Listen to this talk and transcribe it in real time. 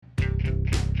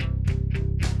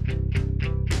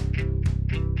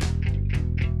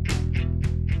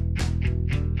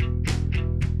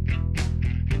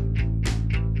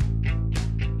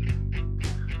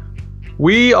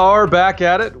We are back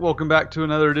at it. Welcome back to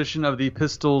another edition of the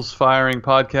Pistols Firing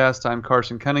Podcast. I'm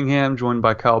Carson Cunningham, joined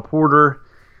by Kyle Porter,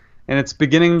 and it's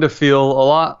beginning to feel a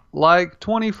lot like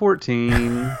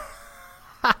 2014.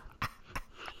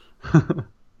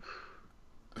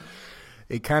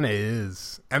 It kind of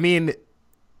is. I mean,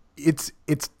 it's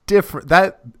different.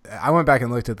 That I went back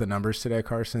and looked at the numbers today,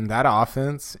 Carson. That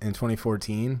offense in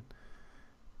 2014,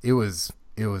 it was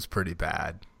pretty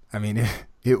bad. I mean,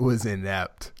 it was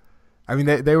inept. I mean,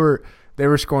 they were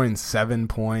scoring 7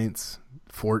 points,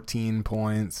 14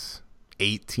 points,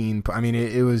 18. I mean,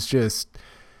 it was just,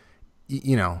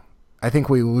 you know, I think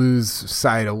we lose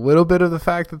sight a little bit of the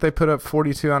fact that they put up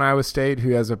 42 on Iowa State, who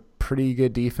has a pretty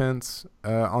good defense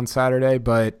on Saturday.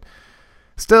 But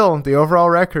still, the overall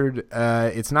record,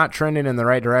 it's not trending in the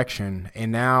right direction.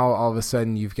 And now all of a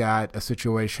sudden you've got a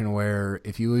situation where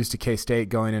if you lose to K-State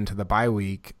going into the bye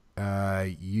week,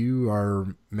 you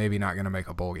are maybe not going to make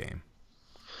a bowl game.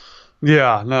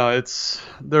 Yeah, no,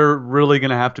 they're really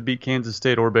going to have to beat Kansas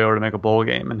State or Baylor to make a bowl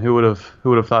game, and who would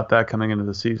have thought that coming into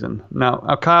the season? Now,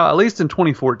 Kyle, at least in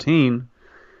 2014,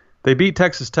 they beat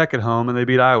Texas Tech at home and they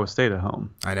beat Iowa State at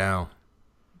home. I know.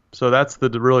 So that's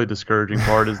the really discouraging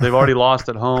part is they've already lost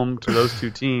at home to those two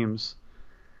teams.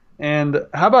 And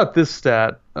how about this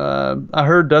stat? I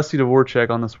heard Dusty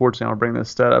Dvorak on the Sports Channel bring this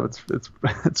stat up.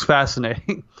 It's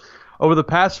fascinating. Over the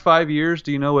past 5 years,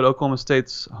 do you know what Oklahoma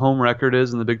State's home record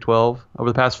is in the Big 12?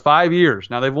 Over the past 5 years.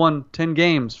 Now, they've won 10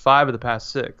 games, 5 of the past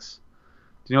 6.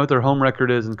 Do you know what their home record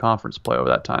is in conference play over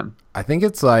that time? I think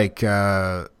it's like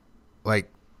 12-9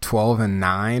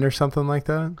 or something like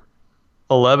that.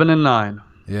 11-9.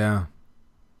 Yeah.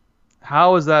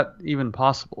 How is that even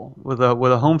possible? With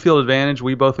a home field advantage,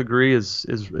 we both agree is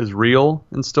real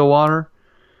in Stillwater.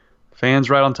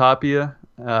 Fans right on top of you.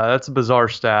 That's a bizarre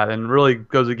stat and really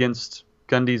goes against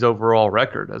Gundy's overall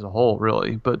record as a whole,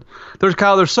 really. But there's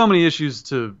so many issues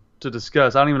to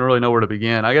discuss. I don't even really know where to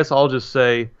begin. I guess I'll just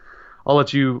say I'll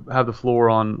let you have the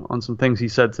floor on some things he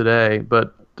said today.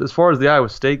 But as far as the Iowa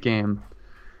State game,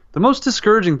 the most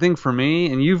discouraging thing for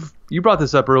me, and you brought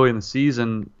this up early in the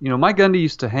season, Mike Gundy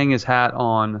used to hang his hat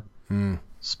on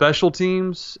special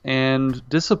teams and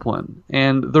discipline,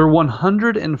 and they're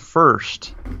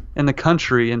 101st in the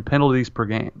country in penalties per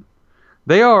game.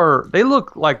 They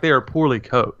look like they are poorly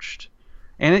coached,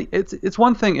 and it's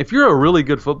one thing if you're a really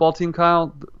good football team,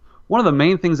 Kyle. One of the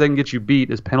main things that can get you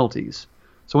beat is penalties.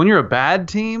 So when you're a bad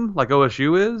team like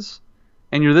OSU is,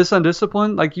 and you're this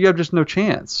undisciplined, like you have just no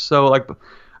chance. So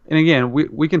and again,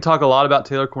 we can talk a lot about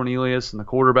Taylor Cornelius and the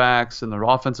quarterbacks and the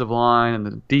offensive line and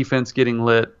the defense getting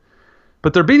lit.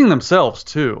 But they're beating themselves,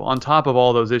 too, on top of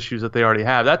all those issues that they already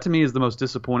have. That, to me, is the most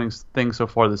disappointing thing so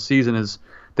far this season is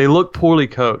they look poorly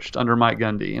coached under Mike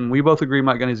Gundy. And we both agree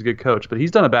Mike Gundy's a good coach, but he's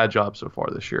done a bad job so far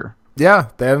this year. Yeah,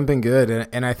 they haven't been good.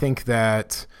 And I think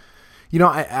that,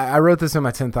 I wrote this in my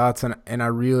 10 thoughts, and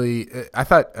I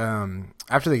thought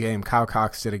after the game, Kyle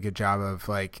Cox did a good job of,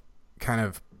 kind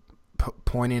of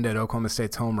pointing at Oklahoma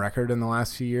State's home record in the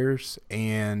last few years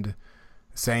and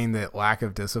saying that lack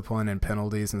of discipline and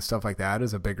penalties and stuff like that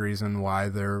is a big reason why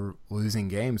they're losing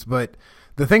games. But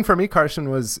the thing for me, Carson,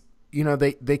 was,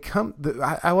 they come.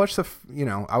 I watched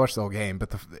I watched the whole game,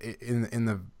 but in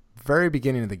the very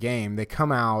beginning of the game, they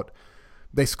come out,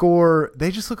 they score.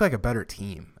 They just look like a better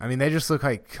team. I mean, they just look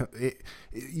like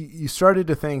you started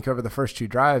to think over the first 2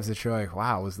 drives that you're like,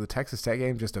 wow, was the Texas Tech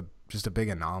game just a big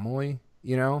anomaly,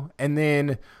 And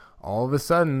then all of a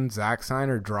sudden, Zach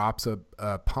Seiner drops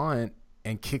a punt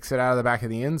and kicks it out of the back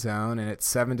of the end zone, and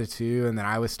it's 7-2, and then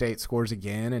Iowa State scores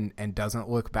again and doesn't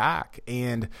look back.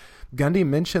 And Gundy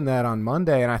mentioned that on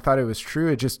Monday, and I thought it was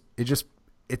true.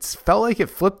 It felt like it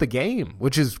flipped the game,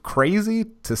 which is crazy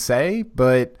to say,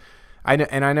 but I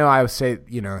know Iowa State,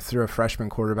 threw a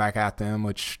freshman quarterback at them,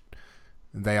 which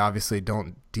they obviously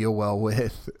don't deal well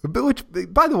with. But which,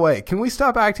 by the way, can we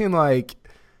stop acting like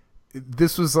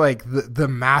this was like the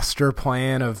master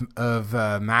plan of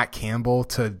Matt Campbell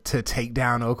to take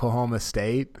down Oklahoma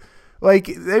State? Like,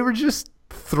 they were just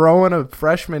throwing a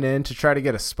freshman in to try to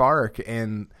get a spark,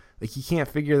 and you can't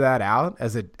figure that out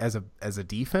as a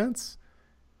defense.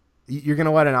 You're going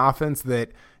to let an offense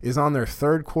that is on their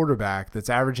third quarterback that's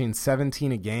averaging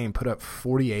 17 a game put up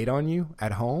 48 on you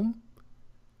at home?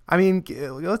 I mean,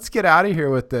 let's get out of here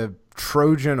with the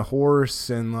Trojan horse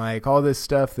and all this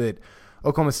stuff that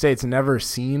Oklahoma State's never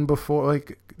seen before.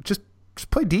 Just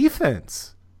play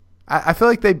defense. I feel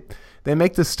like they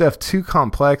make this stuff too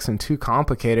complex and too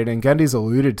complicated, and Gundy's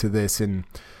alluded to this in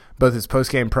both his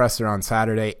postgame presser on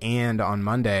Saturday and on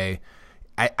Monday.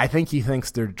 I think he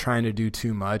thinks they're trying to do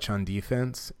too much on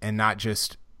defense and not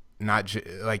just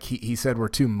he said we're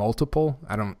too multiple.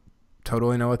 I don't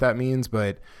totally know what that means,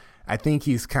 but I think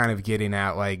he's kind of getting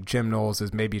at like Jim Knowles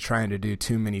is maybe trying to do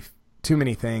too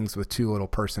many things with too little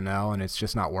personnel, and it's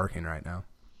just not working right now.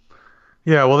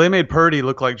 Yeah, well, they made Purdy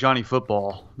look like Johnny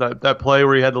Football. That play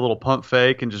where he had the little pump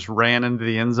fake and just ran into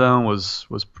the end zone was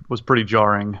pretty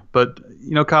jarring. But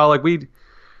Kyle, like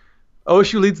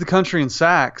OSU leads the country in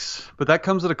sacks, but that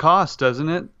comes at a cost, doesn't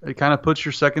it? It kind of puts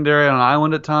your secondary on an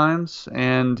island at times,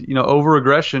 and over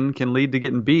aggression can lead to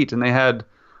getting beat. And they had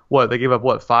they gave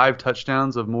up 5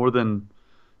 touchdowns of more than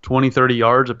 20, 30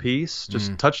 yards apiece,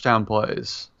 just touchdown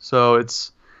plays. So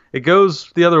it goes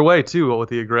the other way too with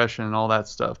the aggression and all that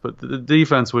stuff. But the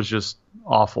defense was just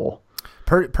awful.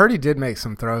 Purdy did make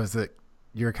some throws that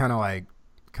you're kind of like,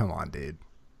 come on, dude.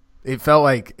 It felt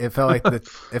like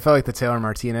the Taylor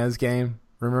Martinez game.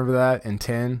 Remember that in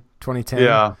 2010?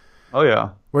 Yeah. Oh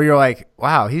yeah. Where you're like,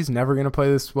 wow, he's never going to play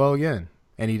this well again,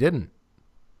 and he didn't.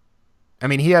 I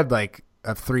mean, he had like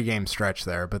a 3-game stretch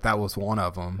there, but that was one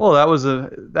of them. Well,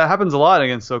 that happens a lot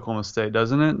against Oklahoma State,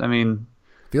 doesn't it? I mean,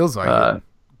 feels like it.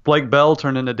 Blake Bell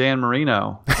turned into Dan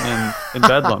Marino in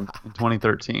Bedlam in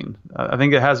 2013. I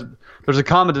think there's a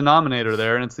common denominator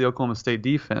there, and it's the Oklahoma State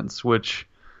defense, which,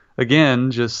 again,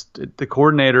 the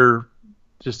coordinator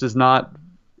just is not.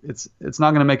 It's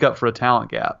not going to make up for a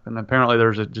talent gap, and apparently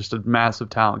there's just a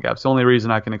massive talent gap. It's the only reason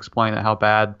I can explain it, how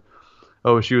bad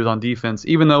OSU is on defense.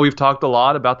 Even though we've talked a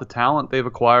lot about the talent they've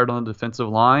acquired on the defensive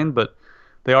line, but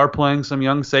they are playing some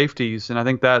young safeties, and I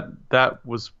think that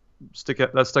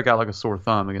stuck out like a sore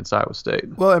thumb against Iowa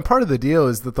State. Well, and part of the deal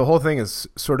is that the whole thing is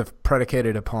sort of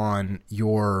predicated upon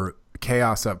your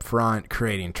chaos up front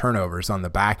creating turnovers on the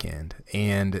back end.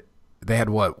 And they had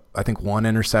I think 1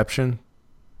 interception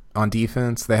on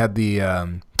defense. They had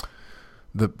the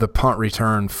punt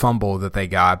return fumble that they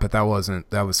got, but that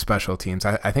was special teams.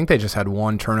 I think they just had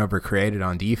 1 turnover created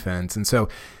on defense. And so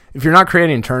if you're not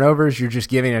creating turnovers, you're just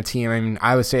giving a team. I mean,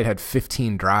 Iowa State had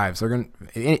 15 drives. You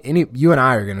and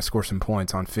I are going to score some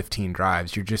points on 15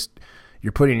 drives.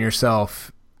 You're putting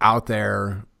yourself out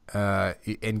there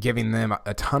and giving them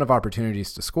a ton of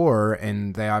opportunities to score,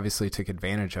 and they obviously took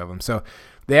advantage of them. So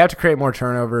they have to create more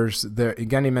turnovers.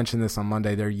 Gundy mentioned this on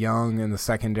Monday. They're young in the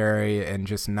secondary and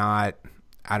just not.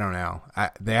 I don't know.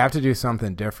 They have to do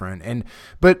something different.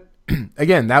 But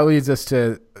again, that leads us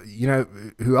to,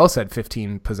 who else had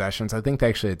 15 possessions? I think they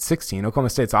actually had 16. Oklahoma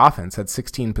State's offense had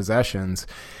 16 possessions.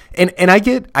 And I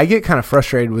get kind of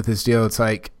frustrated with this deal. It's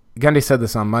like, Gundy said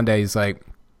this on Monday. He's like,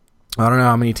 I don't know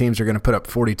how many teams are going to put up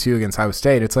 42 against Iowa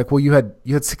State. It's like, well, you had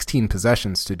 16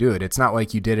 possessions to do it. It's not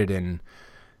like you did it in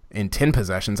 10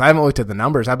 possessions. I haven't looked at the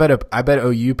numbers. I bet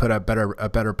OU put up a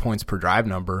better points per drive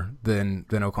number than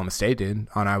Oklahoma State did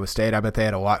on Iowa State. I bet they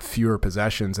had a lot fewer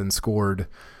possessions and scored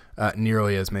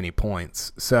nearly as many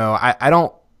points. So I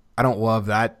don't love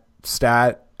that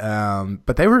stat.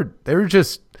 But they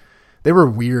were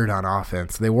weird on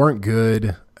offense. They weren't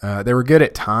good. They were good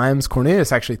at times.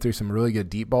 Cornelius actually threw some really good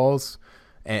deep balls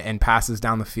and passes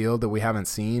down the field that we haven't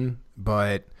seen.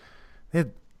 But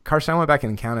Carson went back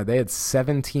and counted. They had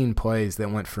 17 plays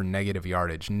that went for negative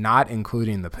yardage, not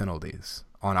including the penalties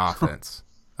on offense.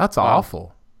 That's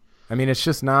awful. I mean, it's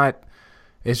just not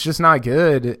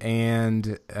good.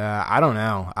 And I don't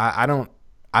know. I don't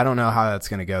know how that's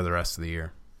going to go the rest of the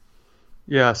year.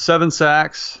 Yeah, 7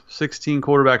 sacks, 16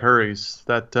 quarterback hurries.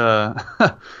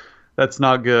 That's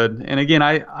not good. And again,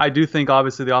 I do think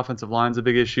obviously the offensive line's a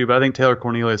big issue, but I think Taylor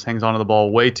Cornelius hangs onto the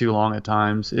ball way too long at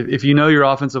times. If you know your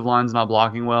offensive line's not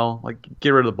blocking well, like, get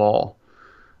rid of the ball.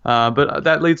 But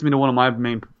that leads me to one of my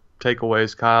main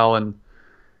takeaways, Kyle, and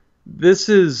this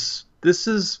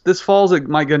falls at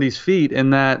Mike Gundy's feet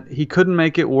in that he couldn't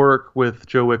make it work with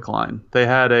Joe Wickline. They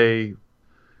had a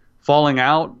falling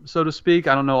out, so to speak.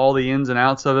 I don't know all the ins and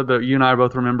outs of it, but you and I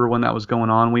both remember when that was going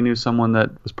on. We knew someone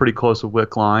that was pretty close with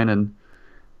Wickline, and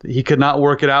he could not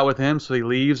work it out with him, so he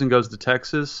leaves and goes to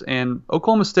Texas. And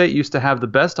Oklahoma State used to have the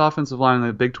best offensive line in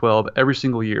the Big 12 every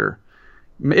single year,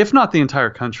 if not the entire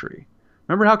country.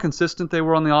 Remember how consistent they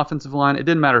were on the offensive line? It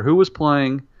didn't matter who was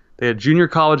playing. They had junior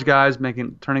college guys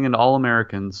turning into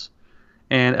All-Americans.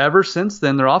 And ever since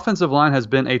then, their offensive line has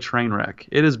been a train wreck.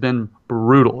 It has been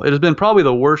brutal. It has been probably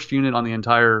the worst unit in the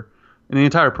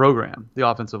entire program, the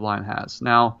offensive line has.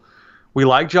 Now, we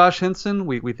like Josh Henson.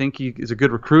 We think he is a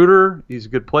good recruiter. He's a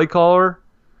good play caller.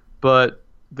 But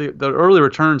the early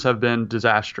returns have been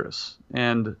disastrous.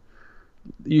 And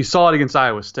you saw it against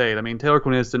Iowa State. I mean, Taylor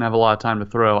Cornelius didn't have a lot of time to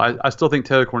throw. I still think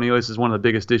Taylor Cornelius is one of the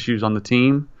biggest issues on the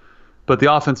team. But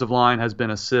the offensive line has been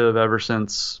a sieve ever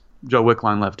since Joe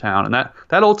Wickline left town. And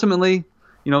that ultimately,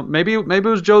 maybe it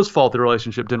was Joe's fault the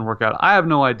relationship didn't work out. I have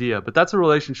no idea. But that's a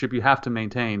relationship you have to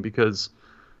maintain because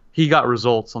he got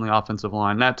results on the offensive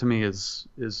line. That to me is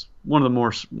one of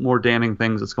the more damning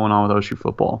things that's going on with OSU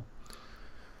football.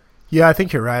 Yeah, I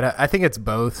think you're right. I think it's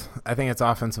both. I think it's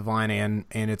offensive line and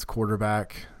it's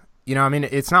quarterback. You know, I mean,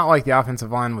 it's not like the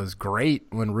offensive line was great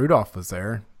when Rudolph was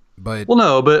there, but Well,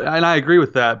 no, and I agree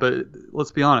with that. But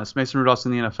let's be honest, Mason Rudolph's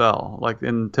in the NFL,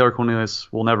 and Taylor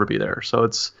Cornelius will never be there. So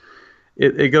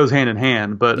it goes hand in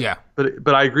hand. But yeah,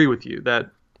 but I agree with you that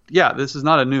yeah, this is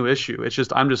not a new issue. It's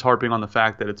just I'm just harping on the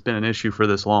fact that it's been an issue for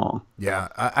this long. Yeah,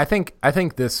 I think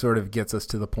this sort of gets us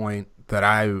to the point that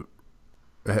I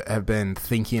have been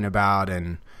thinking about,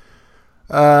 and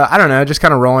I don't know, just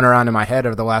kind of rolling around in my head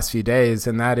over the last few days,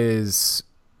 and that is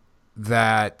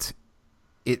that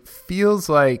it feels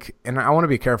like, and I want to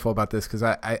be careful about this because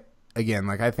I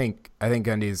think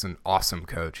Gundy is an awesome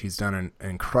coach. He's done an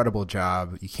incredible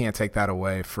job. You can't take that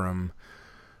away from.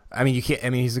 I mean, you can't. I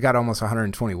mean, he's got almost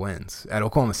 120 wins at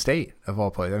Oklahoma State of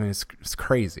all places. I mean, it's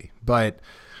crazy, but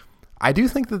I do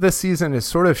think that this season is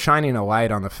sort of shining a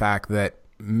light on the fact that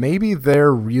maybe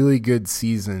their really good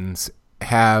seasons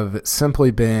have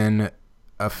simply been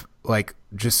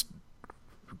just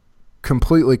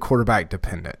completely quarterback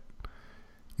dependent.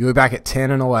 You look back at 10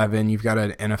 and 11, you've got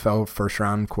an NFL first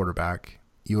round quarterback.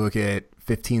 You look at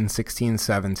 15, 16,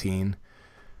 17,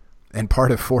 and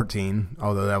part of 14,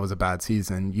 although that was a bad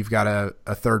season, you've got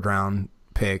a third round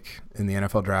pick in the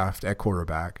NFL draft at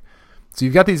quarterback. So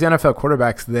you've got these NFL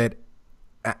quarterbacks that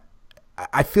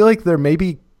I feel like they're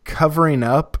maybe covering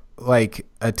up like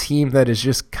a team that is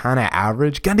just kind of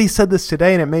average. Gundy said this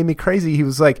today and it made me crazy. He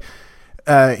was like,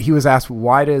 he was asked,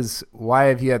 why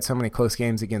have you had so many close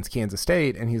games against Kansas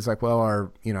State? And he's like, well,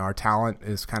 our talent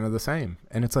is kind of the same.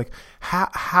 And it's like,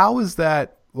 how is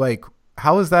that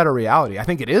a reality? I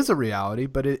think it is a reality,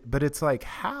 but it's like,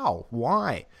 how,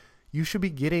 why? You should be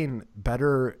getting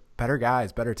better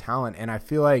guys, better talent. And I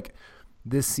feel like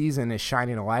this season is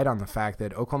shining a light on the fact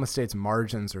that Oklahoma State's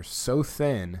margins are so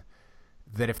thin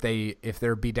that if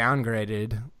they're be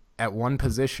downgraded at one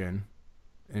position,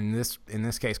 in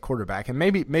this case quarterback, and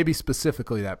maybe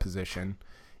specifically that position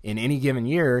in any given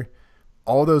year,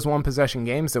 all those one possession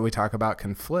games that we talk about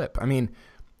can flip. I mean,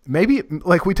 maybe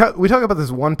like we talk about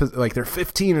this one, like they're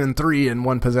 15-3 in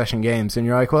one possession games, and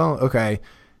you're like, well, okay,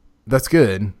 that's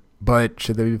good. But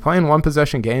should they be playing one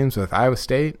possession games with Iowa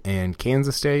State and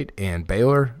Kansas State and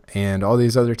Baylor and all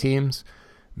these other teams?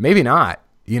 Maybe not,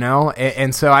 you know?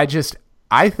 And so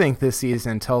I think this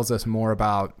season tells us more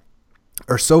about,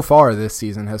 or so far this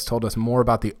season has told us more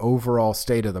about the overall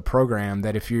state of the program,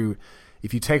 that if you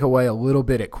take away a little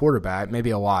bit at quarterback,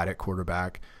 maybe a lot at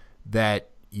quarterback,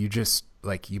 that you just,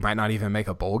 like, you might not even make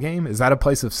a bowl game. Is that a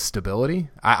place of stability?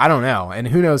 I don't know. And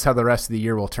who knows how the rest of the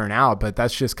year will turn out, but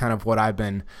that's just kind of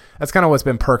that's kind of what's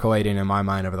been percolating in my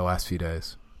mind over the last few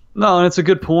days. No, and it's a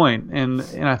good point. And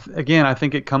I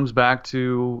think it comes back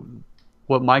to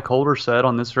what Mike Holder said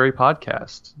on this very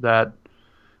podcast, that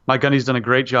Mike Gundy's done a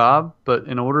great job, but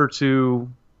in order to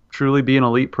truly be an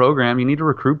elite program, you need to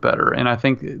recruit better. And I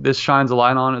think this shines a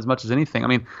light on as much as anything. I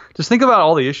mean, just think about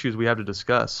all the issues we have to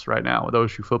discuss right now with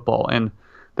OSU football. And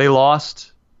they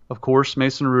lost, of course,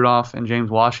 Mason Rudolph and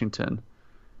James Washington,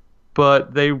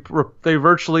 but they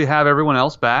virtually have everyone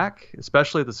else back,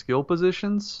 especially at the skill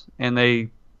positions, and they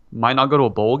might not go to a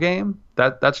bowl game.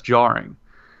 That's jarring.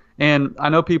 And I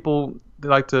know people, they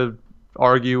like to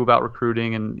argue about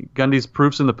recruiting, and Gundy's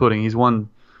proof's in the pudding. He's won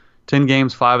 10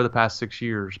 games 5 of the past 6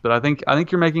 years. But I think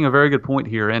you're making a very good point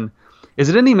here. And is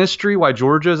it any mystery why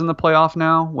Georgia's in the playoff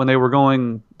now when they were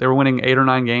winning 8 or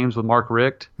 9 games with Mark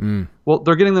Richt? Well,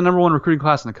 they're getting the number 1 recruiting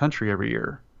class in the country every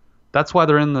year. That's why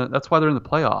they're in the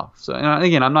playoff. So, and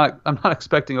again, I'm not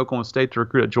expecting Oklahoma State to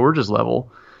recruit at Georgia's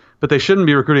level, but they shouldn't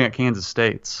be recruiting at Kansas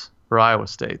State's or Iowa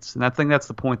State's. And I think that's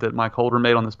the point that Mike Holder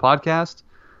made on this podcast.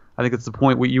 I think it's the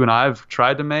point you and I have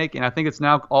tried to make, and I think it's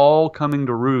now all coming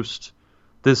to roost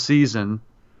this season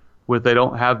with they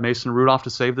don't have Mason Rudolph to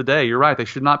save the day. You're right. They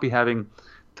should not be having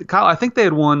 – Kyle, I think I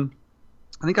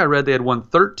read they had won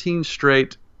 13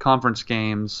 straight conference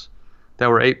games that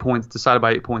were decided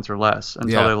by 8 points or less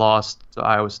until they lost to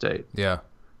Iowa State. Yeah.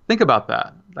 Think about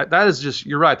that. That is just –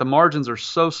 you're right. The margins are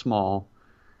so small,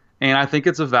 and I think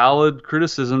it's a valid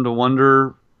criticism to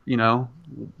wonder, you know,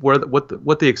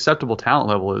 what the acceptable talent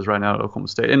level is right now at Oklahoma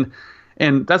State.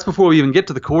 And that's before we even get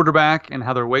to the quarterback and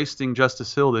how they're wasting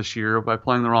Justice Hill this year by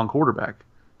playing the wrong quarterback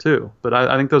too. But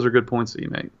I think those are good points that you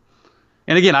make.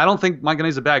 And again, I don't think Mike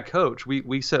Gundy's a bad coach.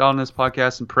 We sat on this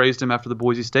podcast and praised him after the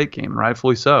Boise State game, and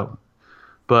rightfully so.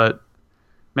 But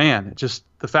man, just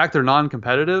the fact they're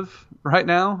non-competitive right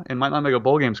now and might not make a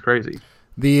bowl game is crazy.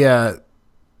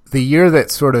 The year that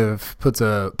sort of puts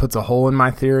a hole in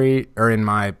my theory or in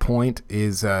my point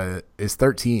is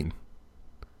 13.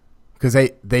 Because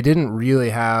they didn't really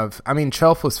have – I mean,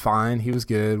 Chelf was fine. He was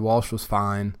good. Walsh was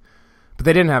fine. But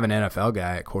they didn't have an NFL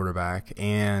guy at quarterback,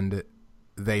 and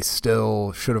they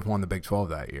still should have won the Big 12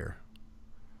 that year.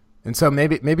 And so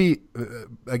maybe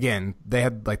again, they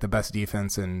had like the best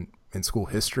defense in school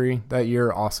history that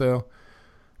year also.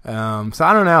 So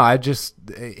I don't know. I just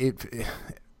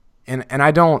and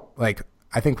I don't like.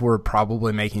 I think we're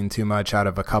probably making too much out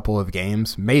of a couple of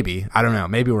games. Maybe, I don't know.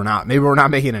 Maybe we're not. Maybe we're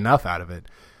not making enough out of it.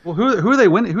 Well, who are they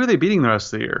winning? Who are they beating the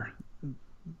rest of the year?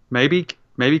 Maybe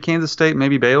Kansas State.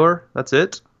 Maybe Baylor. That's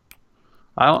it.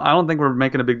 I don't think we're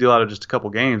making a big deal out of just a couple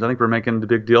games. I think we're making the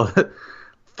big deal that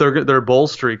their bowl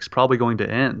streak's probably going to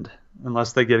end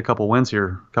unless they get a couple wins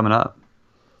here coming up.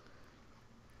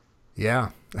 Yeah,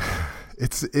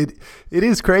 it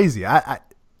is crazy.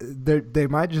 They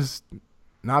might just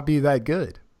not be that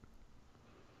good.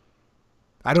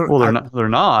 I don't. Well, they're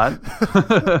not.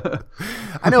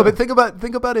 I know, but think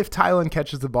about if Tylen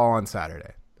catches the ball on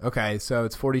Saturday. Okay, so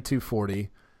it's 42-40.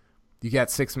 You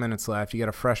got 6 minutes left. You got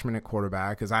a freshman at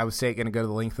quarterback. Is Iowa State going to go to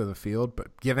the length of the field?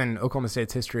 But given Oklahoma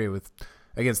State's history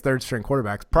against third-string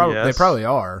quarterbacks, they probably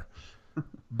are.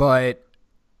 But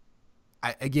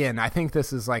I think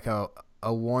this is like a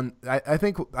one. I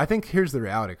think here's the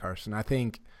reality, Carson. I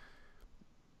think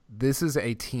this is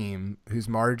a team whose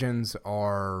margins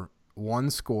are one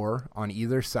score on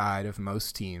either side of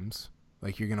most teams.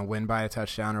 Like you're going to win by a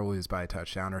touchdown or lose by a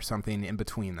touchdown or something in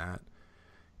between that.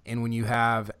 And when you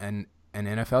have an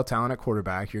NFL talent at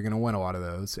quarterback, you're going to win a lot of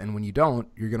those. And when you don't,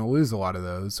 you're going to lose a lot of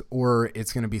those, or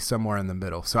it's going to be somewhere in the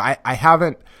middle. So I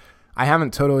haven't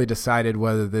totally decided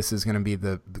whether this is going to be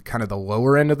the kind of the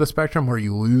lower end of the spectrum where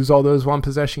you lose all those one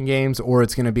possession games, or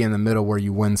it's going to be in the middle where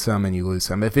you win some and you lose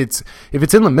some. If it's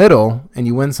in the middle and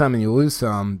you win some and you lose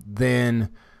some, then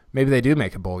maybe they do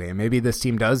make a bowl game. Maybe this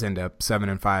team does end up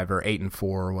 7-5 or 8-4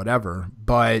 or whatever.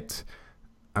 But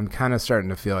I'm kind of starting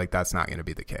to feel like that's not going to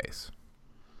be the case.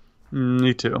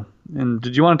 Me too. And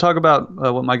did you want to talk about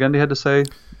what Mike Gundy had to say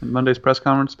in Monday's press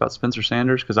conference about Spencer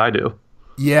Sanders? Because I do.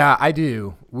 Yeah, I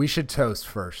do. We should toast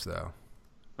first, though.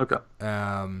 Okay.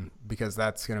 Because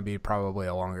that's going to be probably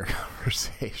a longer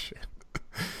conversation.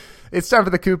 It's time for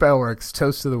the Coop Ale Works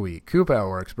Toast of the Week. Coop Ale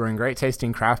Works, brewing great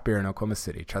tasting craft beer in Oklahoma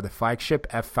City. Try the flagship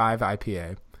F5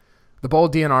 IPA, the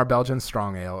bold DNR Belgian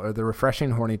Strong Ale, or the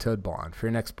refreshing Horny Toad Blonde. For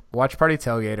your next watch party,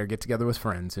 tailgate, or get together with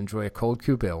friends, enjoy a cold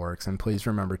Coop Ale Works, and please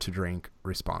remember to drink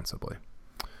responsibly.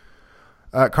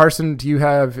 Carson, do you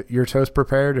have your toast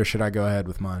prepared, or should I go ahead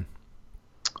with mine?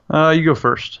 You go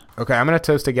first. Okay, I'm going to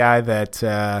toast a guy that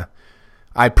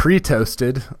I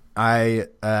pre-toasted. I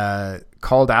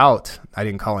called out. I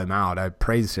didn't call him out. I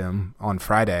praised him on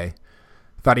Friday.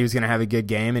 Thought he was going to have a good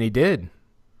game, and he did.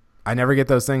 I never get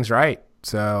those things right.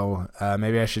 So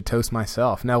maybe I should toast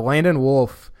myself. Now, Landon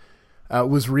Wolf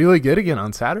was really good again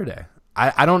on Saturday.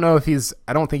 I don't know if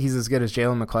I don't think he's as good as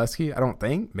Jalen McCleskey. I don't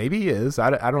think. Maybe he is.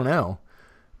 I don't know.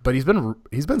 But he's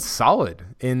been solid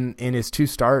in his two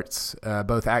starts,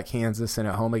 both at Kansas and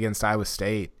at home against Iowa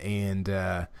State. And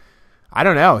I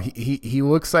don't know. He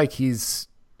looks like he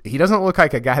doesn't look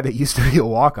like a guy that used to be a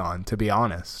walk-on, to be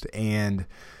honest. And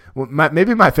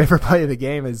maybe my favorite play of the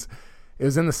game is it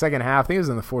was in the second half. I think it was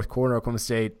in the fourth quarter. Oklahoma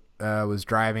State was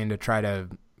driving to try to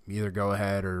either go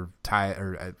ahead or tie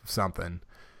or something.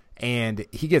 And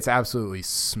he gets absolutely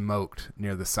smoked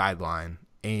near the sideline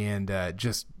and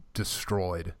just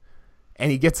destroyed.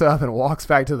 And he gets up and walks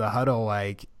back to the huddle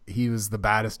like he was the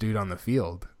baddest dude on the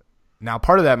field. Now,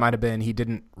 part of that might have been he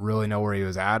didn't really know where he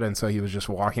was at, and so he was just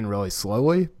walking really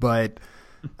slowly. But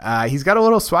he's got a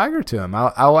little swagger to him.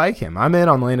 I like him. I'm in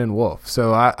on Landon Wolf.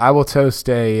 So I will toast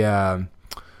a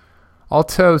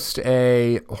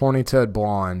Horny Toad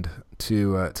Blonde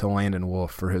to Landon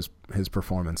Wolf for his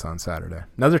performance on Saturday.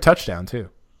 Another touchdown too.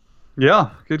 Yeah,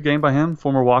 good game by him.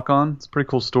 Former walk-on. It's a pretty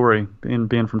cool story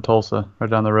being from Tulsa, right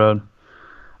down the road.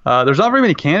 There's not very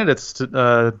many candidates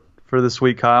for this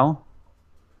week, Kyle.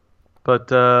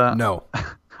 But no.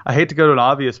 I hate to go to an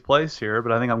obvious place here,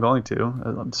 but I think I'm going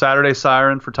to. Saturday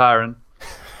siren for Tyron.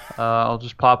 I'll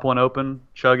just pop one open,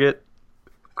 chug it,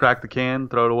 crack the can,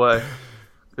 throw it away.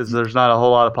 Because there's not a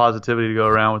whole lot of positivity to go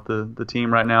around with the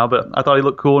team right now. But I thought he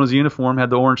looked cool in his uniform, had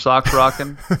the orange socks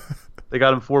rocking. They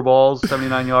got him 4 balls,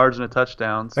 79 yards, and a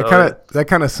touchdown. So that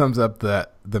kind of sums up the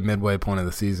midway point of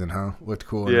the season, huh? Looked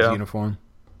cool in his uniform.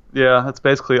 Yeah, that's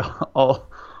basically all.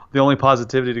 The only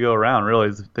positivity to go around, really,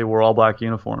 is they wore all black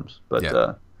uniforms. But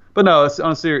no,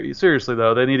 seriously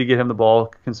though, they need to get him the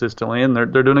ball consistently, and they're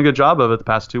doing a good job of it the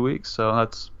past 2 weeks. So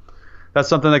that's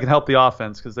something that can help the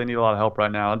offense because they need a lot of help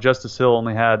right now. Justice Hill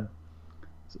only had,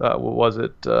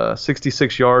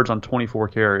 66 yards on 24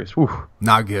 carries. Whew.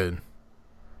 Not good.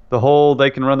 The whole they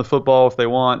can run the football if they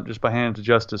want just by handing to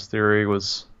Justice theory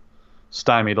was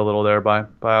stymied a little there by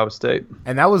Iowa State.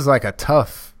 And that was like a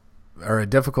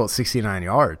difficult 69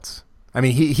 yards. I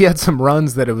mean, he had some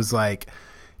runs that it was like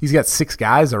he's got 6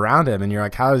 guys around him, and you're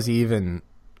like, how is he even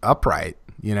upright,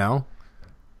 you know?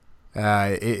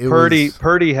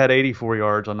 Purdy had 84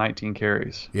 yards on 19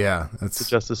 carries. Yeah, that's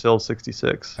Justice Hill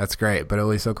 66. That's great, but at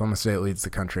least Oklahoma State leads the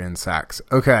country in sacks.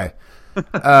 Okay.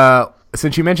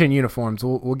 Since you mentioned uniforms,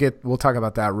 we'll talk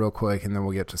about that real quick, and then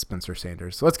we'll get to Spencer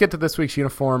Sanders. So let's get to this week's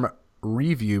uniform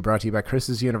review, brought to you by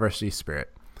Chris's University Spirit.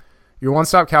 Your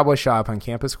one-stop Cowboy shop on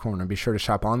Campus Corner. Be sure to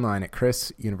shop online at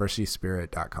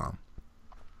chrisuniversityspirit.com.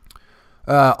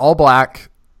 All black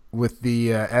with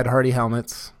the Ed Hardy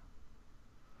helmets.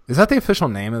 Is that the official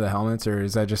name of the helmets, or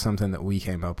is that just something that we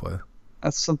came up with?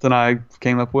 That's something I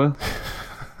came up with.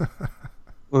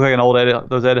 Look like an old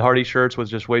those Ed Hardy shirts with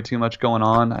just way too much going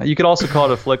on. You could also call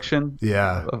it Affliction.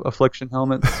 Yeah. Affliction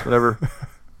helmets, whatever.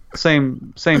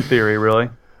 Same theory, really.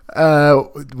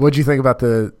 What'd you think about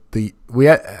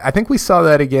I think we saw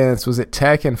that against, was it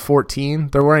Tech in 14?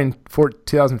 They're wearing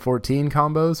 2014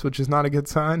 combos, which is not a good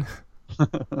sign.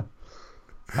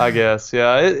 I guess,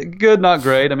 yeah. Good, not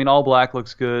great. I mean, all black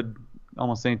looks good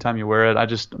almost any time you wear it. I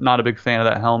just not a big fan of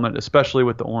that helmet, especially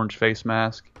with the orange face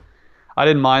mask. I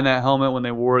didn't mind that helmet when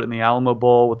they wore it in the Alamo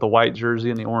Bowl with the white jersey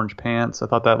and the orange pants. I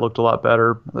thought that looked a lot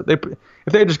better. If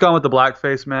they had just gone with the black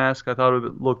face mask, I thought it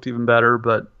would have looked even better,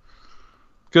 but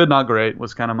good, not great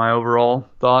was kind of my overall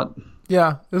thought.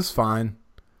 Yeah, it was fine.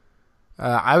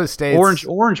 Iowa State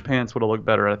orange pants would have looked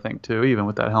better, I think, too, even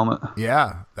with that helmet.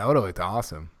 Yeah, that would have looked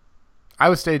awesome.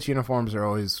 Iowa State's uniforms are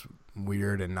always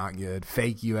weird and not good.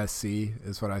 Fake USC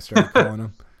is what I started calling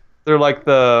them. They're like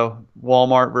the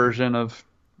Walmart version of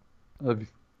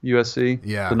USC.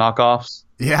 Yeah, the knockoffs.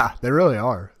 Yeah, they really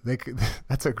are.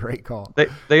 That's a great call.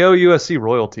 They owe USC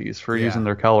royalties for using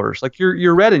their colors. Like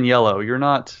you're red and yellow. You're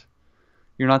not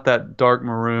that dark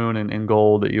maroon and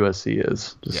gold that USC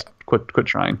is. Just quit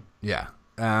trying. Yeah.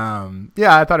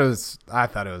 I thought it was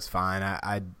fine.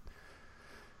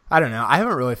 I don't know. I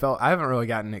haven't really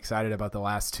gotten excited about the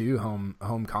last two home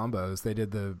combos. They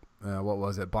did the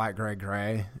black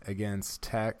gray against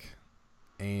Tech,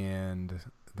 and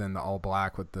then the all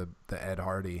black with the Ed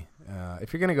Hardy.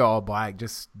 If you're gonna go all black,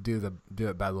 just do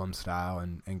it Bedlam style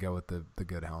and go with the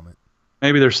good helmet.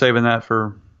 Maybe they're saving that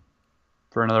for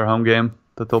another home game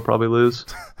that they'll probably lose.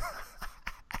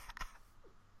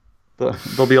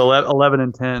 They'll be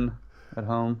 11-10 at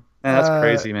home. Man, that's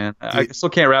crazy, man. I still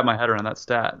can't wrap my head around that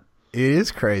stat. It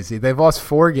is crazy. They've lost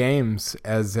 4 games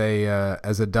as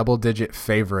a double-digit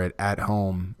favorite at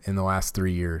home in the last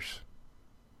 3 years.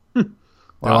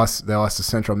 Wow. They lost to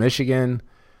Central Michigan.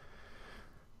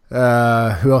 Who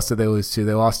else did they lose to?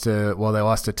 They lost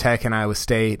to Tech and Iowa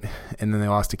State, and then they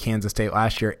lost to Kansas State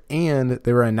last year, and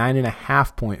they were a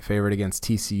 9.5-point favorite against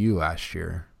TCU last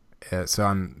year.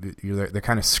 So they're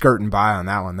kind of skirting by on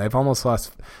that one. They've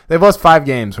lost 5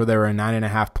 games where they were a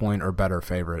 9.5-point or better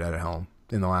favorite at home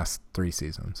in the last 3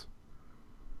 seasons.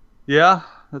 Yeah,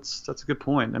 that's a good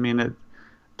point. I mean,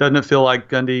 doesn't it feel like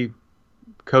Gundy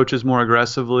coaches more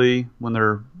aggressively when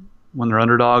they're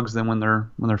underdogs than when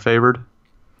they're favored?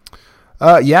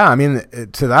 Yeah, I mean,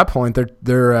 to that point,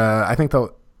 they're I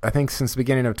think since the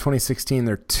beginning of 2016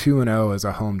 they're 2-0 as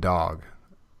a home dog.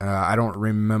 I don't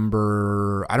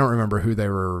remember who they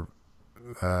were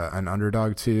an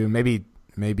underdog to. Maybe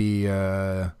who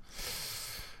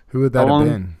would that have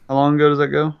been? How long ago does that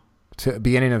go? To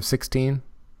beginning of 16.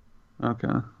 Okay,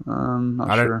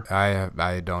 not sure.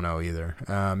 I don't know either.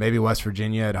 Maybe West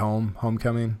Virginia at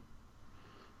homecoming.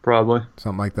 Probably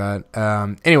something like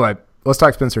that. Anyway, let's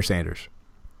talk Spencer Sanders.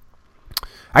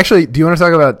 Actually, do you want to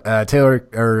talk about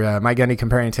Mike Gundy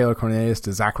comparing Taylor Cornelius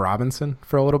to Zach Robinson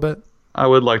for a little bit? I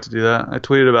would like to do that. I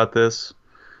tweeted about this.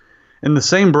 In the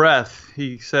same breath,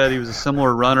 he said he was a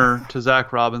similar runner to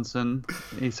Zach Robinson.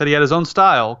 He said he had his own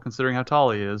style, considering how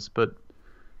tall he is, but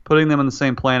putting them on the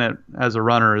same planet as a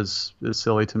runner is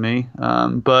silly to me.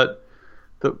 But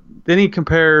then he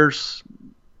compares.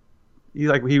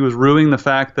 He was ruining the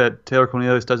fact that Taylor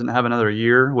Cornelius doesn't have another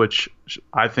year, which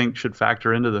I think should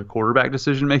factor into the quarterback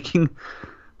decision making.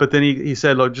 But then he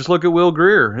said, "Look, just look at Will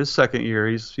Grier, his second year.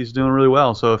 He's doing really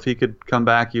well. So if he could come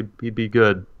back, he'd be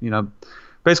good."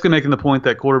 Basically making the point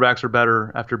that quarterbacks are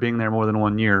better after being there more than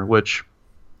 1 year. Which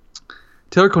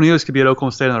Taylor Cornelius could be at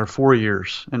Oklahoma State another 4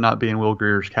 years and not be in Will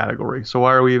Grier's category. So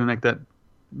why are we even make that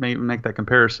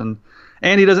comparison?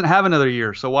 And he doesn't have another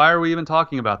year, so why are we even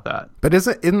talking about that? But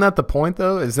isn't that the point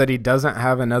though? Is that he doesn't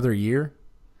have another year?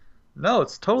 No,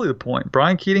 it's totally the point.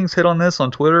 Brian Keating's hit on this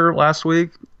on Twitter last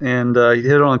week, and he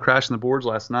hit it on Crashing the Boards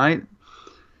last night.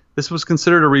 This was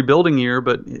considered a rebuilding year,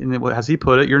 but as he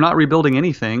put it, you're not rebuilding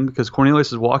anything because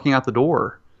Cornelius is walking out the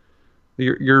door.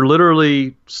 You're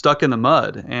literally stuck in the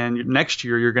mud, and next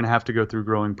year you're going to have to go through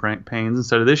growing pains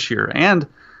instead of this year. And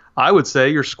I would say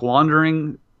you're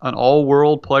squandering an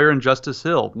all-world player in Justice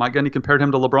Hill. Mike Gundy compared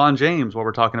him to LeBron James while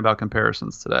we're talking about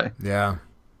comparisons today. Yeah.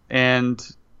 And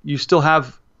you still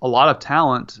have a lot of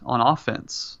talent on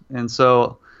offense. And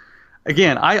so,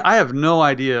 again, I have no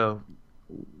idea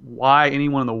why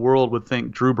anyone in the world would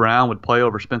think Drew Brown would play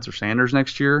over Spencer Sanders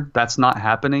next year. That's not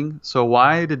happening. So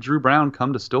why did Drew Brown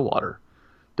come to Stillwater?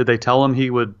 Did they tell him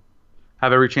he would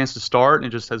have every chance to start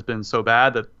and it just has been so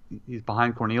bad that he's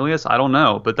behind Cornelius? I don't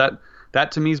know. But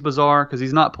that to me is bizarre because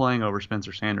he's not playing over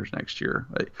Spencer Sanders next year.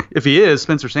 If he is,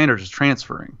 Spencer Sanders is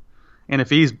transferring. And if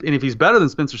he's better than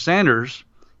Spencer Sanders,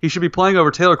 he should be playing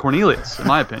over Taylor Cornelius, in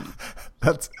my opinion.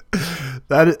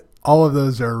 All of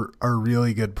those are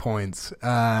really good points.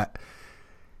 I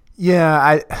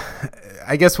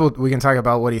guess we can talk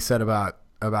about what he said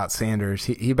about Sanders.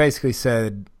 He basically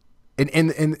said,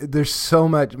 and there's so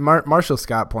much. Marshall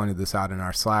Scott pointed this out in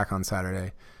our Slack on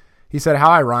Saturday. He said, how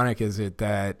ironic is it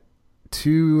that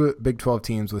two Big 12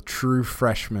 teams with true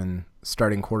freshmen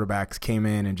starting quarterbacks came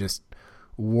in and just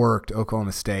worked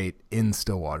Oklahoma State in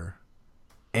Stillwater?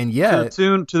 And yet,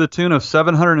 to the tune of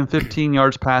 715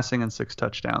 yards passing and 6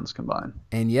 touchdowns combined.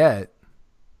 And yet,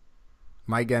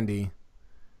 Mike Gundy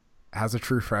has a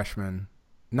true freshman.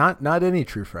 Not any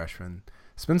true freshman.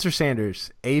 Spencer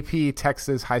Sanders, AP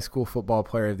Texas High School Football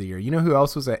Player of the Year. You know who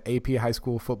else was an AP High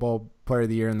School Football Player of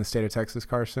the Year in the state of Texas,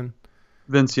 Carson?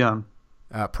 Vince Young.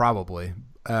 Probably.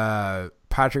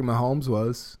 Patrick Mahomes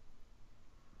was.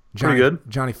 Pretty good.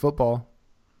 Johnny Football.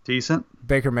 Decent.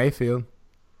 Baker Mayfield.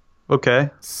 Okay.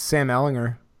 Sam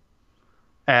Ellinger.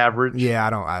 Average. Yeah, I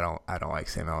don't like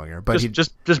Sam Ellinger, but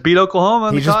just beat Oklahoma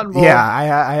in the Cotton Bowl. Yeah,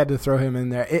 I had to throw him in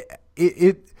there.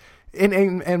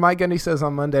 And Mike Gundy says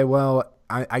on Monday, well,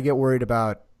 I get worried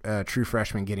about true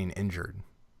freshmen getting injured.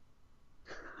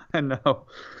 I know.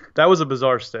 That was a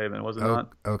bizarre statement, was it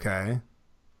not? Okay.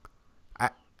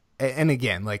 And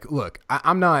again, look,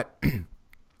 I'm not.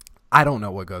 I don't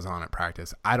know what goes on at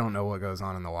practice. I don't know what goes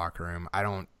on in the locker room. I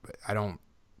don't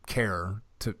care,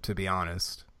 to be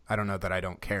honest. I don't know that I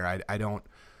don't care.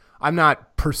 I'm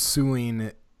not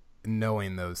pursuing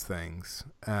knowing those things.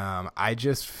 I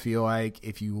just feel like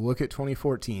if you look at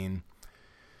 2014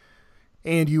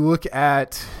 and you look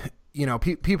at,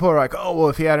 people are like, oh, well,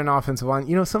 if he had an offensive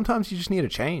line, sometimes you just need a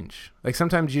change.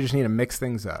 Sometimes you just need to mix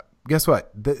things up. Guess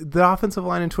what? The offensive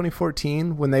line in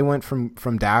 2014, when they went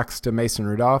from Dax to Mason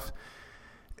Rudolph,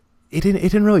 it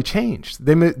didn't really change.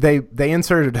 They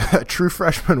inserted a true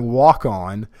freshman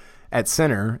walk-on at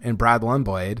center in Brad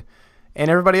Lundblade,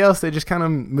 and everybody else, they just kind of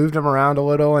moved them around a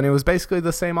little, and it was basically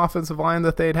the same offensive line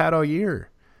that they'd had all year.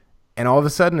 And all of a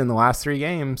sudden, in the last 3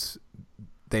 games,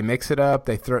 they mix it up.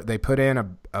 They put in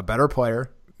a better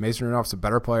player. Mason Rudolph's a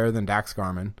better player than Dax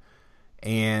Garman,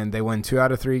 and they win 2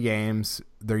 out of 3 games.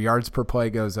 Their yards per play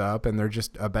goes up, and they're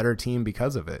just a better team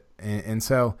because of it. And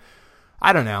so,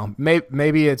 I don't know.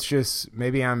 Maybe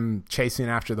I'm chasing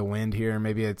after the wind here.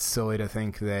 Maybe it's silly to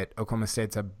think that Oklahoma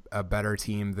State's a better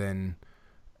team than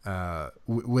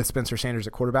with Spencer Sanders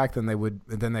at quarterback than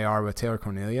they are with Taylor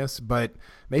Cornelius. But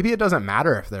maybe it doesn't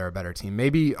matter if they're a better team.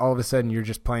 Maybe all of a sudden you're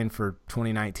just playing for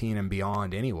 2019 and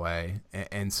beyond anyway.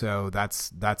 And so that's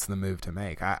the move to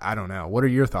make. I don't know. What are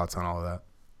your thoughts on all of that?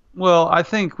 Well, I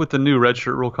think with the new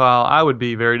redshirt rule, Kyle, I would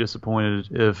be very disappointed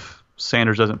if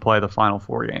Sanders doesn't play the final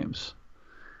 4 games.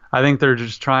 I think they're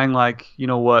just trying,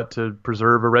 to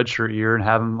preserve a redshirt year and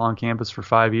have him on campus for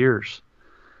 5 years.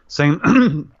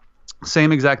 Same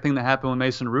exact thing that happened with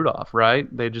Mason Rudolph, right?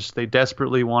 They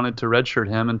desperately wanted to redshirt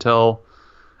him until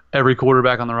every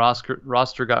quarterback on the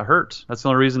roster got hurt. That's the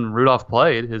only reason Rudolph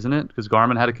played, isn't it? Because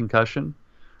Garmin had a concussion.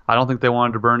 I don't think they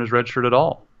wanted to burn his redshirt at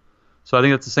all. So I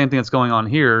think that's the same thing that's going on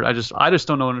here. I just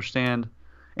don't understand.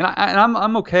 And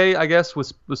I'm okay, I guess,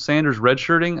 with Sanders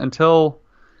redshirting until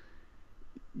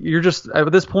you're just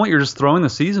at this point you're just throwing the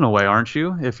season away, aren't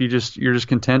you? If you're just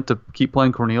content to keep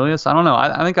playing Cornelius. I don't know.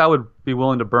 I think I would be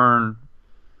willing to burn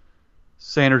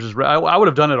Sanders. I would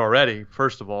have done it already.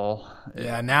 First of all.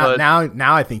 Yeah.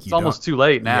 Now I think it's almost too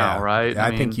late now, yeah, right?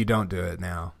 I think you don't do it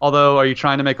now. Although, are you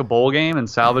trying to make a bowl game and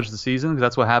salvage the season? Because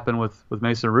that's what happened with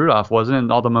Mason Rudolph, wasn't it?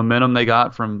 And all the momentum they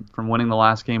got from winning the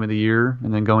last game of the year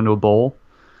and then going to a bowl.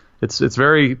 It's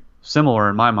very similar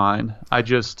in my mind.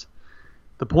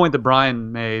 the point that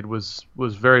Brian made was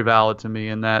very valid to me,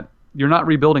 in that you're not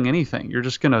rebuilding anything. You're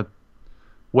just going to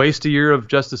waste a year of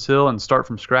Justice Hill and start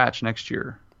from scratch next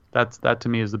year. That to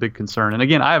me is the big concern. And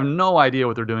again, I have no idea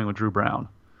what they're doing with Drew Brown.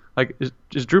 Like,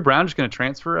 is Drew Brown just going to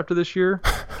transfer after this year?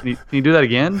 Can he do that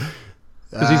again?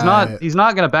 Because he's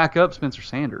not going to back up Spencer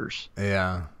Sanders.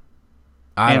 Yeah.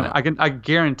 I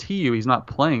guarantee you he's not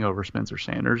playing over Spencer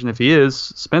Sanders. And if he is,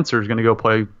 Spencer's going to go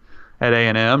play at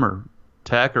A&M or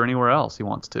Tech or anywhere else he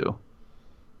wants to.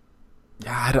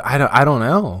 Yeah, I don't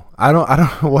know. I don't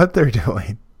know what they're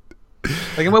doing.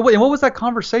 Like, and what was that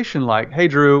conversation like? Hey,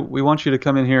 Drew, we want you to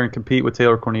come in here and compete with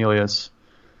Taylor Cornelius.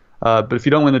 But if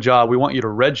you don't win the job, we want you to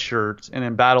redshirt and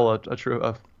then battle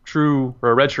a true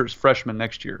or a redshirt freshman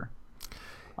next year.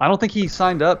 I don't think he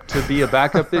signed up to be a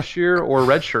backup this year or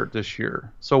redshirt this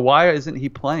year. So why isn't he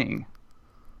playing?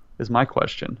 Is my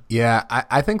question. Yeah,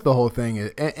 I think the whole thing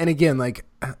is, and again, like,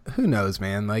 who knows,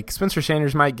 man? Like, Spencer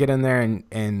Sanders might get in there,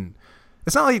 and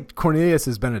it's not like Cornelius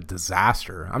has been a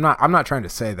disaster. I'm not trying to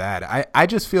say that. I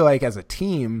just feel like as a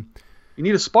team, you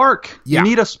need a spark. Yeah. You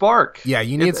need a spark. Yeah,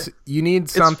 you need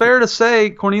something. It's fair to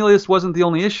say Cornelius wasn't the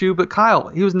only issue, but Kyle,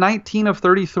 he was 19 of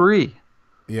 33.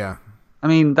 Yeah. I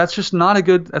mean, that's not a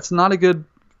good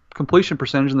completion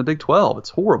percentage in the Big 12. It's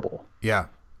horrible. Yeah.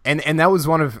 And that was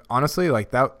one of, honestly,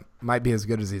 like, that might be as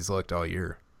good as he's looked all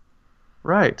year.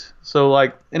 Right. So,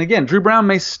 like, and again, Drew Brown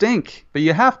may stink, but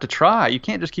you have to try. You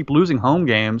can't just keep losing home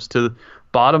games to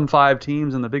bottom 5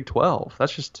 teams in the Big 12.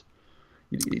 That's just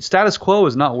status quo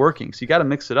is not working. So you got to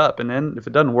mix it up. And then if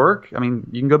it doesn't work, I mean,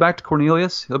 you can go back to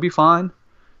Cornelius. He'll be fine.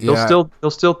 He'll still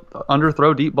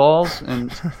underthrow deep balls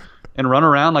and run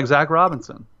around like Zach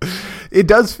Robinson. It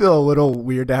does feel a little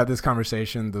weird to have this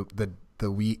conversation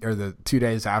the week or the 2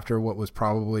 days after what was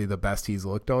probably the best he's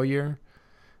looked all year.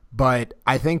 But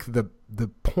I think the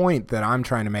point that I'm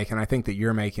trying to make, and I think that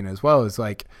you're making as well, is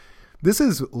like, this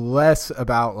is less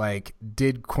about, like,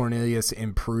 did Cornelius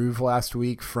improve last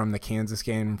week from the Kansas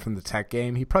game and from the Tech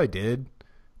game? He probably did,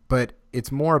 but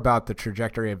it's more about the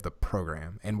trajectory of the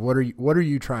program and what are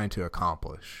you trying to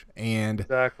accomplish? And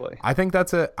exactly, I think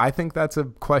that's a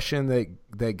question that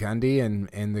Gundy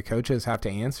and the coaches have to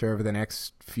answer over the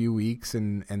next few weeks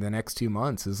and the next 2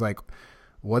 months. Is like,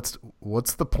 what's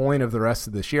the point of the rest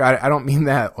of this year? I don't mean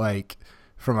that like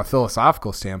from a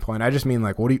philosophical standpoint. I just mean,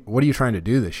 like, what are you trying to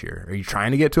do this year? Are you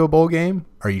trying to get to a bowl game?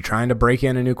 Are you trying to break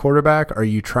in a new quarterback? Are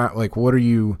you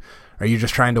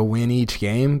just trying to win each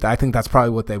game? I think that's probably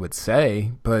what they would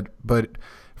say. But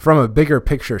from a bigger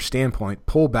picture standpoint,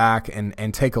 pull back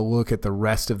and take a look at the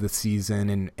rest of the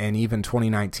season and even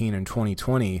 2019 and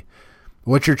 2020.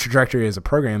 What's your trajectory as a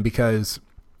program? Because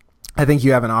I think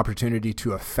you have an opportunity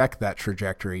to affect that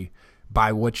trajectory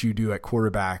by what you do at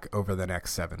quarterback over the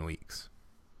next 7 weeks.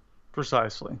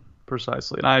 Precisely.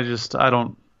 And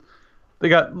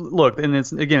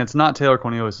it's not Taylor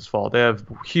Cornelius' fault. They have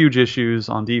huge issues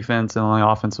on defense and on the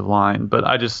offensive line, but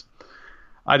I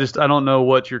don't know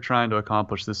what you're trying to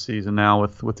accomplish this season now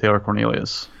with Taylor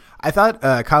Cornelius. I thought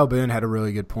Kyle Boone had a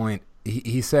really good point.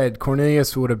 He said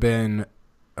Cornelius would have been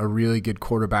a really good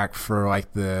quarterback for,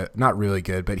 like, not really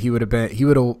good, but he would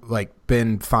have like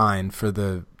been fine for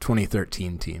the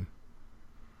 2013 team.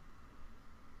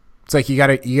 It's like you got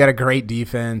a great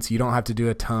defense. You don't have to do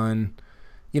a ton.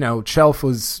 You know, Shelf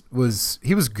was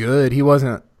good. He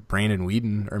wasn't Brandon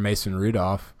Whedon or Mason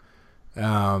Rudolph.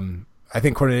 I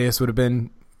think Cornelius would have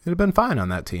been fine on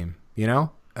that team. You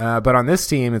know, but on this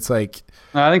team, it's like,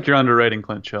 I think you're underrating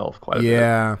Clint Shelf quite a bit.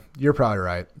 Yeah, you're probably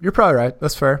right.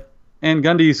 That's fair. And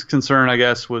Gundy's concern, I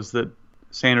guess, was that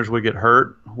Sanders would get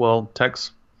hurt. Well,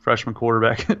 Tech's freshman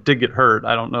quarterback did get hurt.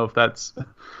 I don't know if that's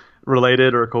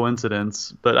related or a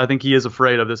coincidence, but I think he is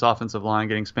afraid of this offensive line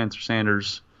getting Spencer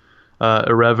Sanders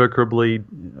irrevocably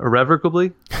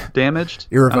damaged.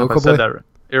 Irrevocably? I don't know if I said that.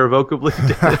 Irrevocably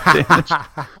damaged.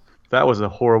 That was a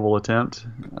horrible attempt.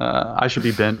 I should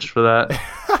be benched for that.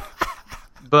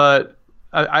 But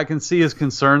I can see his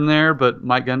concern there, but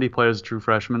Mike Gundy played as a true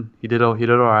freshman. He did all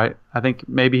right. I think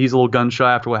maybe he's a little gun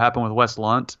shy after what happened with Wes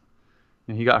Lunt.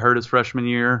 And he got hurt his freshman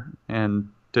year and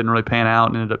didn't really pan out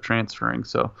and ended up transferring.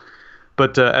 So,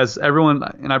 but as everyone,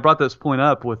 and I brought this point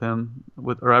up with him,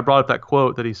 or I brought up that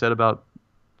quote that he said about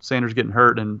Sanders getting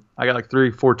hurt, and I got like 3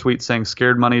 or 4 tweets saying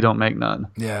 "scared money don't make none."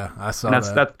 Yeah, I saw and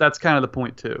that. That's kind of the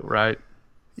point too, right?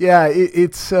 Yeah,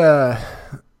 it's I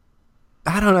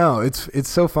don't know. It's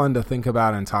so fun to think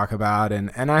about and talk about,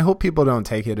 and I hope people don't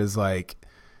take it as like,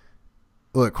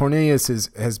 look, Cornelius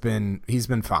has been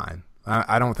fine.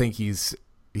 I don't think he's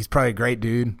probably a great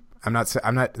dude. I'm not.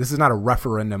 This is not a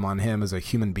referendum on him as a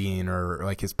human being or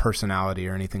like his personality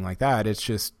or anything like that. It's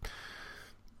just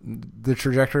the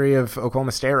trajectory of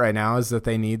Oklahoma State right now is that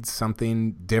they need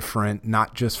something different,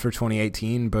 not just for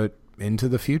 2018, but into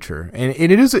the future. And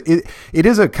it is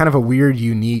a kind of a weird,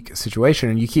 unique situation.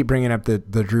 And you keep bringing up the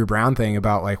Drew Brown thing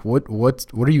about like,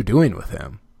 what are you doing with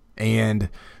him? And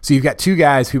so you've got two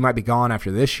guys who might be gone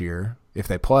after this year if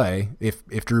they play,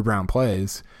 if Drew Brown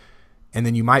plays, and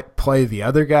then you might play the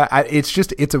other guy.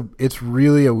 It's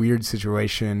really a weird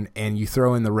situation. And you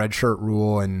throw in the red shirt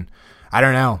rule, and I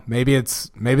don't know, maybe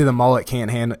the mullet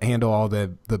can't handle all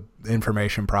the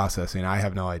information processing. I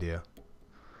have no idea.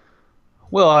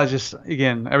 Well,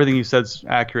 again, everything you said is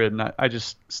accurate, and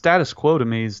status quo to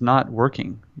me is not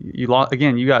working. You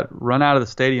got run out of the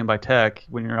stadium by Tech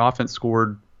when your offense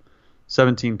scored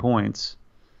 17 points,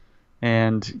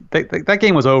 and that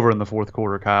game was over in the fourth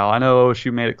quarter, Kyle. I know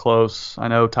OSU made it close. I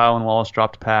know Tylan Wallace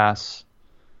dropped a pass,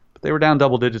 but they were down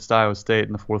double digits to Iowa State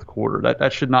in the fourth quarter.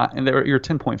 That should not, and you're a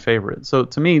 10-point favorite. So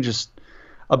to me, just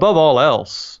above all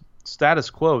else, status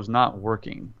quo is not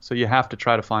working. So you have to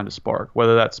try to find a spark,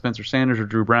 whether that's Spencer Sanders or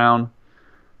Drew Brown.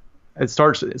 It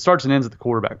starts and ends at the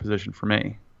quarterback position for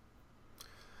me.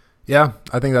 Yeah,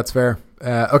 I think that's fair.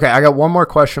 Okay, I got one more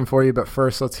question for you, but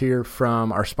first let's hear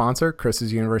from our sponsor,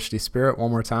 Chris's University Spirit,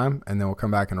 one more time, and then we'll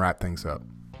come back and wrap things up.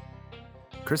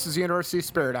 Chris's University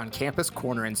Spirit on Campus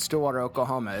Corner in Stillwater,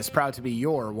 Oklahoma is proud to be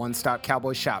your one-stop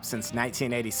Cowboy shop since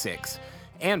 1986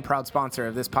 and proud sponsor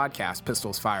of this podcast,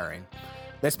 Pistols Firing.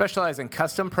 They specialize in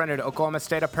custom-printed Oklahoma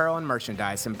State apparel and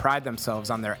merchandise and pride themselves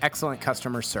on their excellent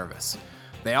customer service.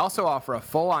 They also offer a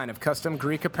full line of custom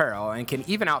Greek apparel and can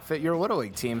even outfit your Little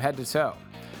League team head to toe.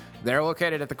 They're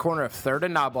located at the corner of 3rd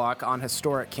and Knobloch on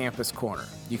historic Campus Corner.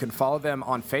 You can follow them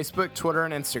on Facebook, Twitter,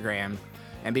 and Instagram,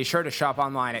 and be sure to shop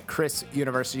online at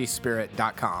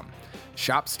chrisuniversityspirit.com.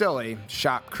 Shop Stilly,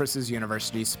 shop Chris's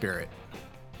University Spirit.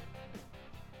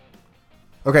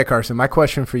 Okay, Carson, my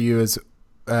question for you is,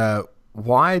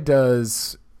 why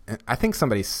does, I think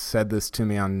somebody said this to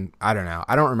me on, I don't know,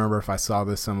 I don't remember if I saw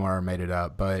this somewhere or made it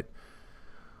up, but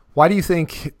why do you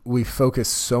think we focus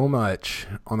so much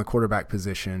on the quarterback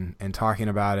position and talking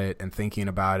about it and thinking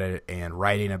about it and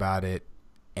writing about it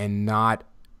and not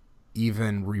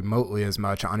even remotely as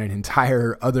much on an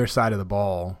entire other side of the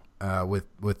ball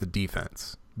with the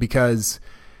defense? Because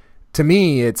to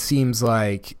me, it seems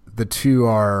like the two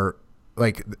are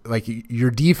like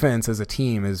your defense as a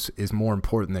team is more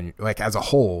important than, like, as a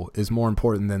whole is more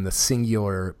important than the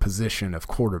singular position of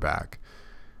quarterback.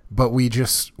 But we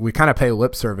kind of pay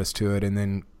lip service to it and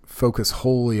then focus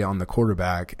wholly on the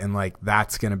quarterback, and like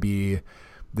that's going to be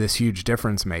this huge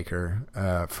difference maker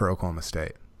for Oklahoma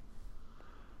State.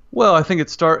 Well, I think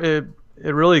it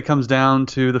really comes down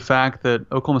to the fact that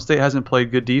Oklahoma State hasn't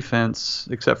played good defense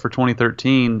except for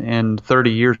 2013 in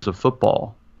 30 years of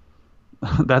football.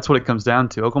 That's what it comes down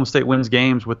to. Oklahoma State wins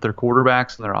games with their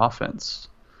quarterbacks and their offense.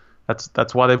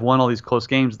 That's why they've won all these close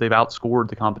games. They've outscored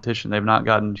the competition. They've not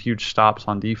gotten huge stops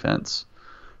on defense.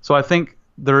 So I think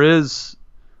there's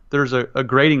a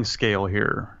grading scale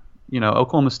here. You know,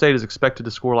 Oklahoma State is expected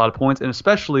to score a lot of points, and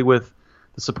especially with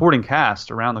the supporting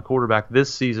cast around the quarterback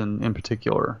this season in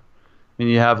particular. And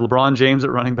you have LeBron James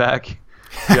at running back.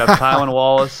 You have Tylan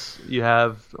Wallace. You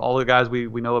have all the guys we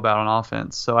know about on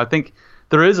offense. So I think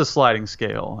there is a sliding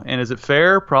scale. And is it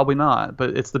fair? Probably not.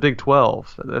 But it's the Big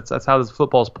 12. That's how this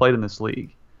football is played in this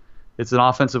league. It's an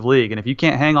offensive league. And if you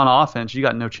can't hang on offense, you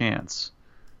got no chance.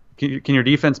 Can your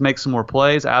defense make some more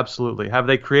plays? Absolutely. Have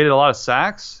they created a lot of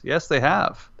sacks? Yes, they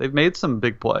have. They've made some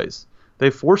big plays.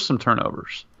 They've forced some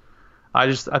turnovers.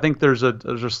 I think there's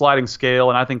a sliding scale,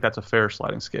 and I think that's a fair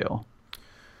sliding scale.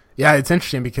 Yeah, it's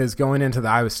interesting because going into the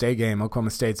Iowa State game, Oklahoma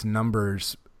State's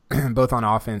numbers, both on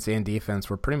offense and defense,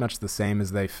 were pretty much the same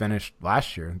as they finished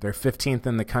last year. They're 15th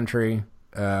in the country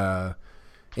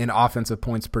in offensive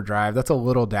points per drive. That's a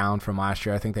little down from last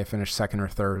year. I think they finished second or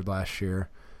third last year.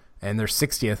 And they're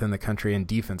 60th in the country in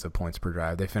defensive points per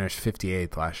drive. They finished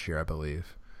 58th last year, I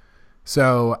believe.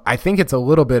 So I think it's a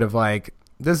little bit of like,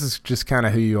 this is just kind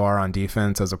of who you are on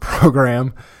defense as a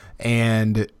program.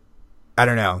 And I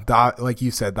don't know. Like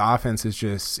you said, the offense is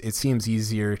just, it seems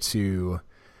easier to,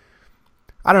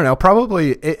 I don't know,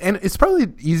 and it's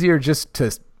probably easier just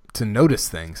to notice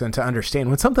things and to understand.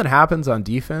 When something happens on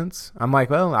defense, I'm like,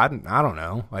 well, I don't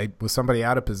know. Like, was somebody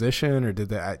out of position or did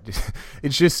that?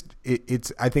 It's just,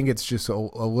 I think it's just a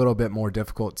little bit more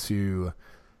difficult to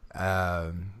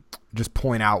just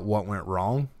point out what went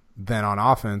wrong than on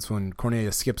offense. When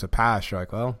Cornelius skips a pass, you're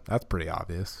like, well, that's pretty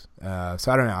obvious.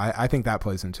 So I don't know. I think that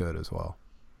plays into it as well.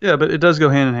 Yeah, but it does go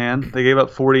hand in hand. They gave up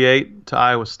 48 to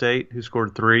Iowa State, who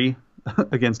scored 3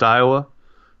 against Iowa,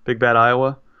 Big Bad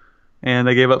Iowa. And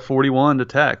they gave up 41 to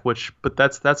Tech, but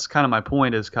that's kind of my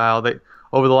point is, Kyle,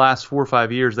 over the last 4 or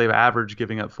 5 years, they've averaged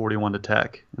giving up 41 to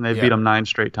Tech, and they've beat them 9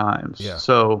 straight times. Yeah.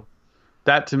 So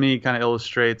that to me kind of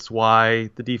illustrates why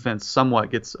the defense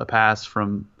somewhat gets a pass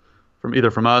from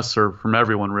either from us or from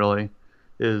everyone really.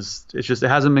 It's just it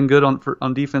hasn't been good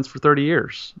on defense for 30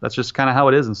 years. That's just kind of how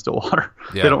it is in Stillwater.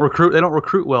 Yeah. They don't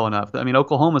recruit well enough. I mean,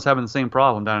 Oklahoma's having the same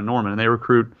problem down in Norman, and they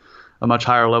recruit a much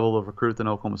higher level of recruit than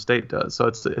Oklahoma State does. So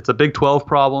it's a Big 12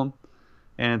 problem,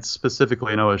 and it's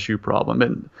specifically an OSU problem.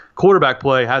 And quarterback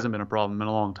play hasn't been a problem in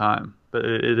a long time, but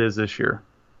it is this year.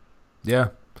 Yeah.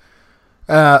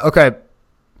 Okay.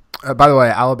 By the way,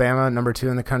 Alabama, number 2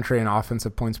 in the country in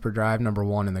offensive points per drive, number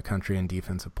 1 in the country in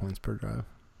defensive points per drive.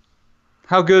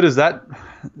 How good is that?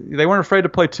 They weren't afraid to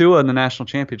play Tua in the national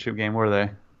championship game, were they?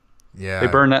 Yeah. They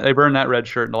burned that red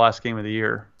shirt in the last game of the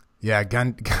year. Yeah,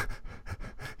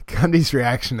 Gundy's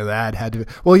reaction to that had to be,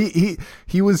 well,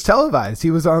 he was televised.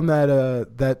 He was on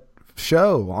that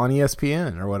show on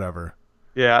ESPN or whatever.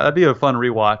 Yeah, that'd be a fun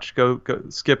rewatch. Go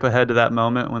skip ahead to that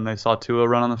moment when they saw Tua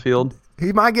run on the field.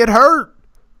 He might get hurt.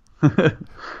 I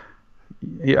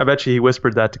bet you he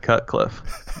whispered that to Cutcliffe.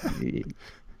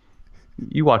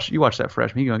 You watch that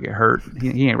freshman. He's gonna get hurt.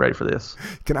 He ain't ready for this.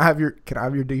 Can I have your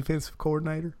defensive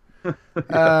coordinator?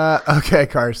 Okay,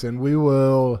 Carson. We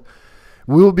will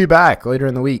be back later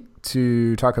in the week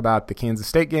to talk about the Kansas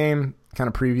State game, kind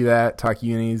of preview that, talk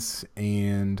unis,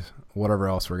 and whatever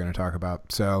else we're going to talk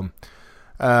about. So,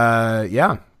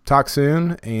 talk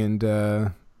soon. And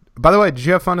by the way, did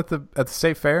you have fun at the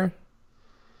state fair?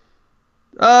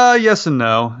 Yes and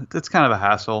no. It's kind of a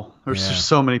hassle. There's just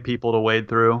so many people to wade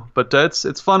through, but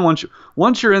it's fun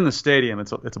once you're in the stadium.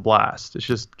 It's a blast. It's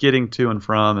just getting to and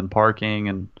from and parking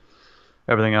and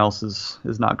everything else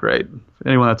is not great.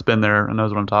 Anyone that's been there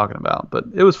knows what I'm talking about. But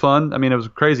it was fun. I mean, it was a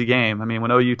crazy game. I mean, when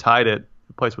OU tied it,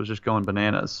 the place was just going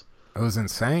bananas. It was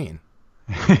insane.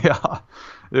 Yeah,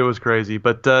 it was crazy.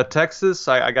 But Texas,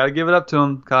 I got to give it up to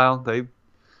them, Kyle.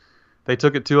 They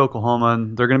took it to Oklahoma,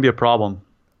 and they're going to be a problem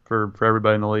for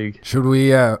everybody in the league. Should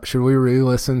we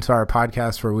re-listen to our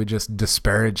podcast where we just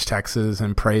disparaged Texas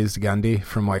and praised Gundy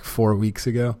from like 4 weeks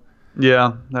ago?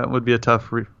 Yeah, that would be a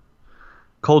tough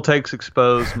Cold Takes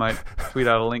Exposed might tweet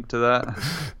out a link to that.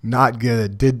 Not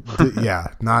good.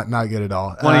 Not good at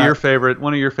all. One of your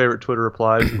favorite Twitter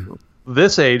replies.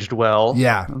 This aged well.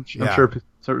 Yeah. I'm sure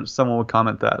someone would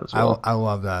comment that as well. I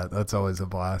love that. That's always a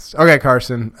blast. Okay,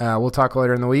 Carson. We'll talk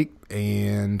later in the week,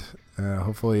 and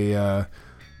hopefully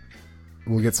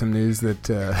we'll get some news that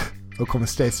Oklahoma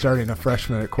State's starting a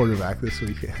freshman at quarterback this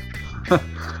weekend.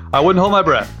 I wouldn't hold my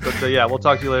breath, but we'll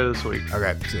talk to you later this week.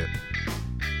 Okay, see it.